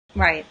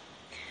Right.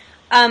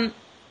 In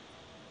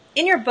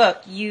your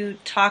book, you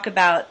talk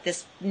about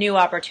this new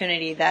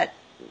opportunity that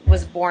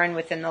was born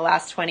within the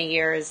last 20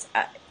 years,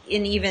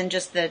 in even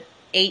just the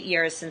 8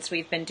 years since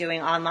we've been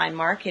doing online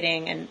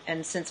marketing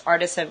and since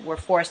artists were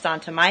forced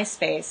onto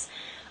MySpace.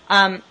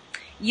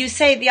 You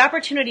say the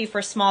opportunity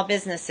for small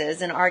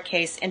businesses, in our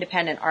case,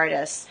 independent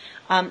artists,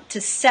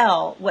 to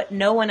sell what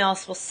no one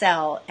else will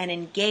sell and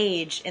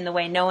engage in the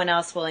way no one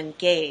else will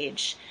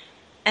engage.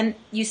 And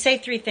you say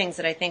three things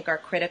that I think are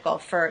critical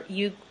for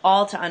you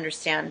all to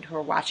understand who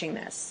are watching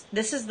this.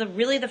 This is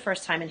really the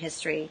first time in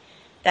history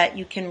that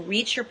you can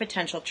reach your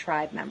potential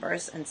tribe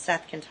members, and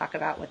Seth can talk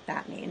about what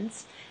that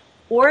means,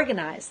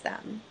 organize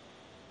them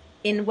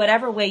in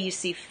whatever way you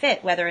see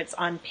fit, whether it's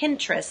on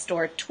Pinterest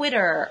or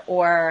Twitter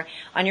or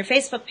on your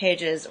Facebook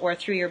pages or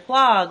through your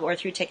blog or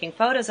through taking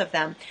photos of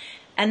them,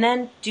 and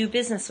then do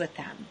business with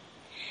them.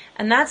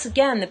 And that's,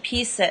 again, the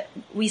piece that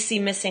we see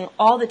missing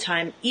all the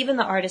time. Even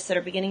the artists that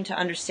are beginning to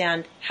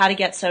understand how to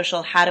get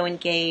social, how to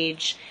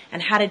engage,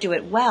 and how to do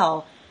it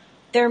well,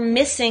 they're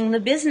missing the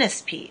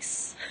business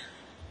piece.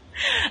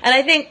 And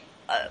I think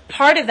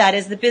part of that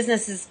is the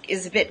business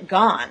is a bit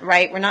gone,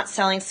 right? We're not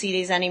selling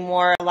CDs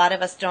anymore. A lot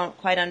of us don't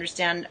quite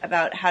understand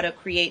about how to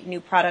create new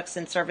products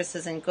and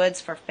services and goods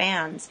for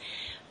fans.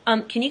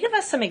 Can you give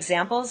us some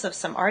examples of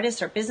some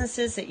artists or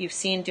businesses that you've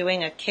seen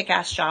doing a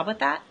kick-ass job with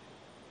that?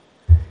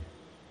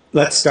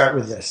 Let's start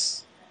with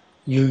this.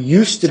 A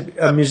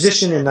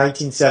musician in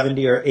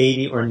 1970 or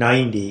 80 or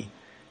 90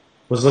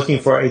 was looking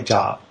for a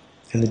job.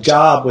 And the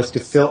job was to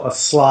fill a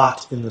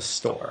slot in the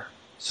store.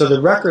 So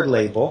the record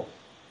label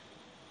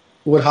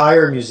would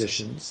hire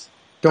musicians.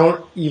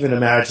 Don't even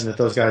imagine that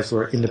those guys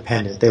were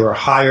independent. They were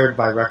hired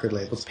by record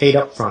labels, paid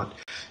up front,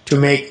 to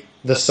make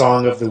the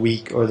song of the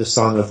week or the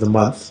song of the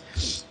month.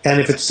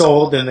 And if it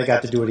sold, then they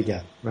got to do it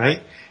again,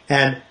 right?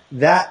 And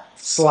that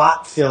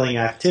slot-filling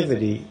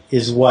activity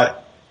is what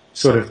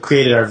sort of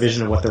created our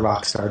vision of what the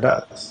rock star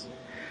does.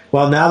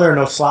 Well, now there are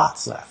no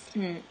slots left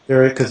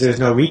because there's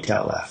no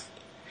retail left.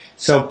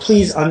 So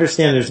please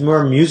understand there's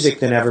more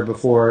music than ever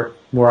before,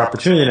 more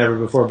opportunity than ever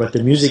before, but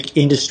the music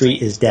industry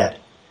is dead.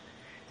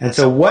 And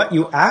so what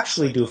you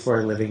actually do for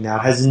a living now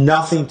has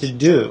nothing to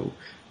do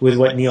with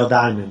what Neil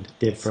Diamond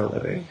did for a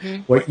living.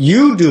 Mm-hmm. What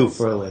you do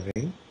for a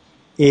living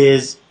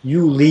is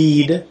you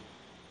lead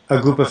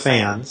a group of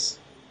fans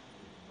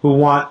who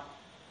want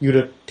you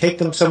to take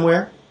them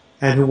somewhere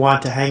and who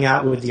want to hang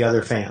out with the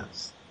other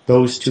fans.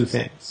 Those two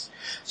things.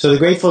 So the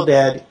Grateful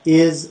Dead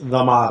is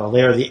the model.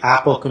 They are the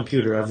Apple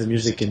computer of the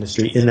music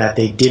industry in that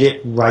they did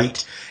it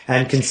right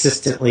and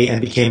consistently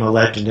and became a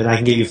legend. And I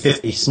can give you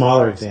 50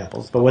 smaller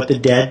examples. But what the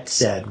Dead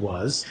said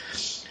was,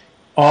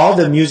 all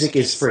the music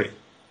is free.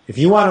 If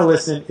you want to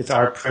listen, it's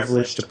our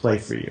privilege to play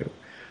for you.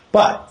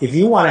 But if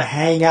you want to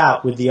hang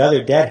out with the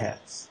other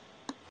Deadheads,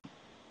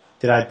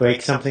 did I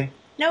break something?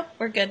 Nope,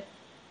 we're good.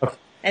 Okay.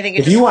 I think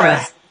it's just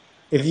froze.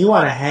 If you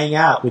want to hang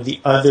out with the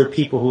other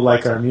people who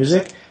like our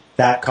music,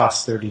 that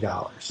costs $30.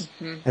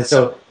 Mm-hmm. And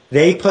so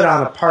they put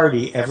on a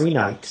party every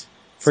night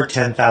for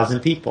 10,000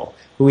 people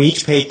who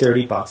each paid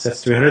 $30.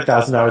 That's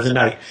 $300,000 a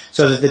night.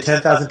 So that the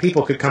 10,000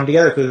 people could come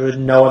together because there was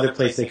no other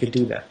place they could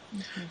do that.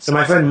 Mm-hmm. So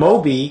my friend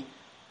Moby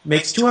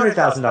makes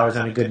 $200,000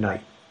 on a good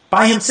night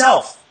by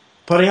himself,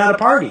 putting on a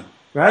party,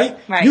 right?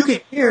 You can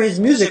hear his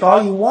music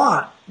all you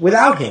want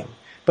without him.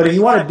 But if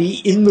you want to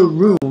be in the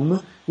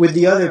room with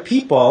the other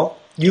people,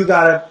 you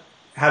got to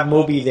have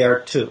Moby there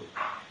too.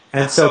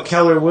 And so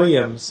Keller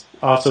Williams,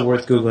 also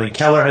worth Googling.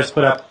 Keller has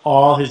put up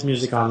all his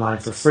music online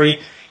for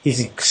free.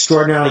 He's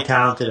extraordinarily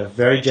talented, a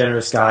very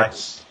generous guy.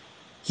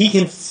 He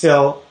can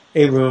fill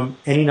a room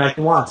any night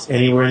he wants,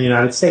 anywhere in the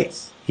United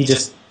States. He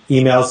just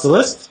emails the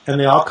list and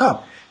they all come.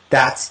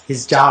 That's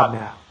his job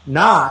now.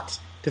 Not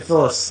to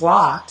fill a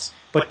slot,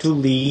 but to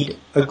lead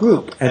a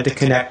group and to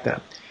connect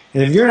them.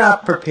 And if you're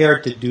not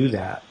prepared to do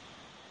that,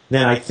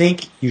 then I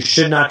think you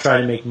should not try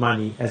to make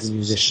money as a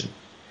musician.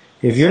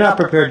 If you're not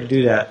prepared to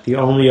do that, the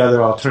only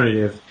other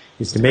alternative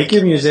is to make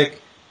your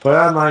music, put it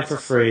online for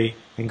free,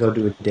 and go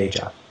do a day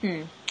job.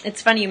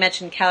 It's funny you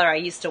mentioned Keller. I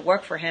used to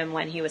work for him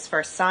when he was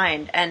first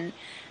signed, and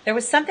there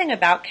was something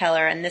about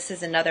Keller, and this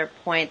is another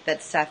point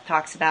that Seth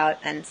talks about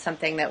and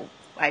something that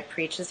I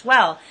preach as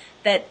well,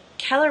 that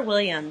Keller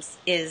Williams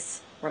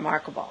is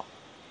remarkable.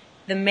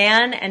 The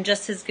man and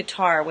just his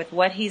guitar with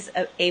what he's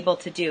able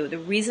to do, the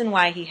reason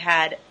why he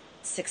had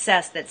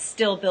success that's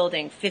still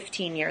building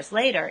 15 years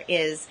later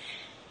is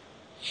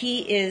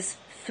he is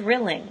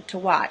thrilling to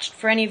watch.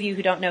 For any of you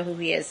who don't know who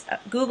he is,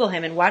 Google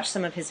him and watch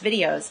some of his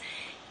videos.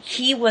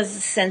 He was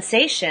a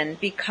sensation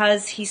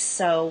because he's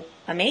so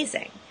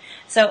amazing.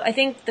 So I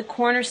think the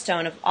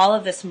cornerstone of all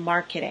of this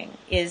marketing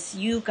is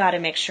you got to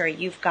make sure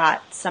you've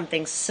got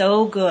something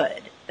so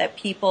good that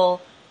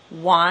people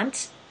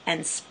want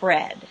and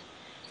spread.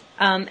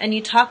 And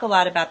you talk a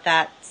lot about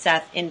that,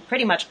 Seth, in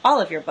pretty much all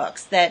of your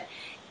books, that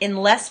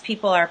unless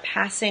people are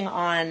passing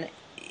on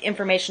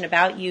information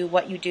about you,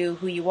 what you do,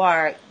 who you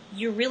are,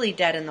 you're really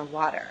dead in the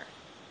water.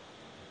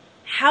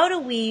 How do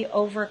we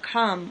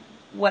overcome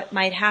what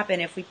might happen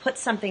if we put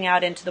something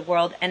out into the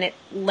world and it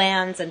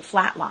lands and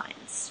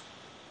flatlines?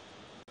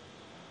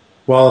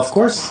 Well, of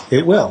course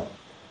it will.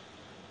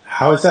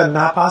 How is that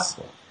not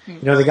possible? You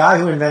know, the guy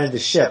who invented the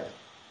ship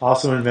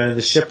also invented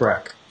the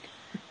shipwreck.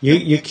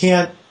 You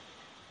can't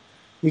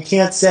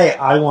say,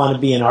 I want to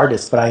be an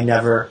artist, but I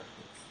never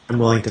am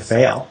willing to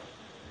fail.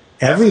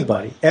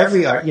 Everybody,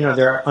 every art, you know,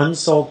 there are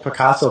unsold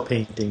Picasso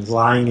paintings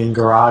lying in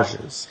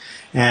garages.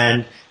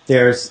 And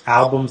there's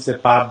albums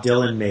that Bob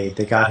Dylan made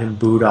that got him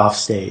booed off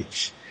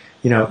stage.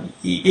 You know,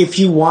 if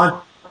you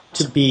want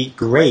to be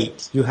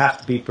great, you have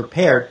to be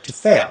prepared to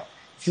fail.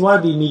 If you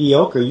want to be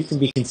mediocre, you can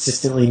be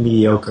consistently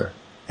mediocre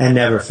and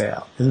never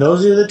fail. And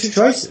those are the two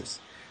choices.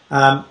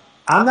 I'm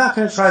not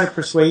going to try to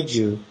persuade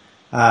you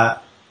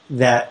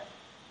that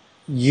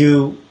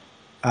you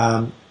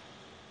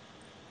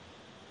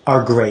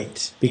are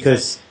great,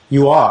 because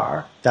you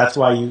are. That's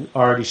why you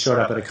already showed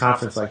up at a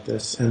conference like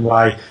this and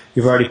why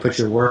you've already put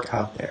your work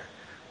out there.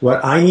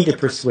 What I need to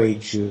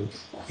persuade you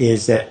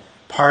is that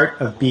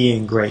part of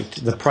being great,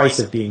 the price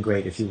of being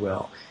great, if you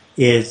will,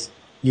 is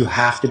you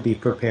have to be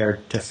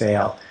prepared to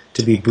fail,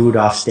 to be booed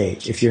off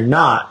stage. If you're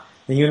not,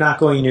 then you're not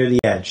going near the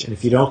edge. And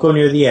if you don't go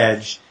near the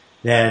edge,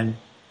 then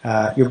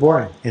you're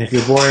boring. And if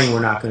you're boring, we're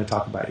not going to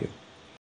talk about you.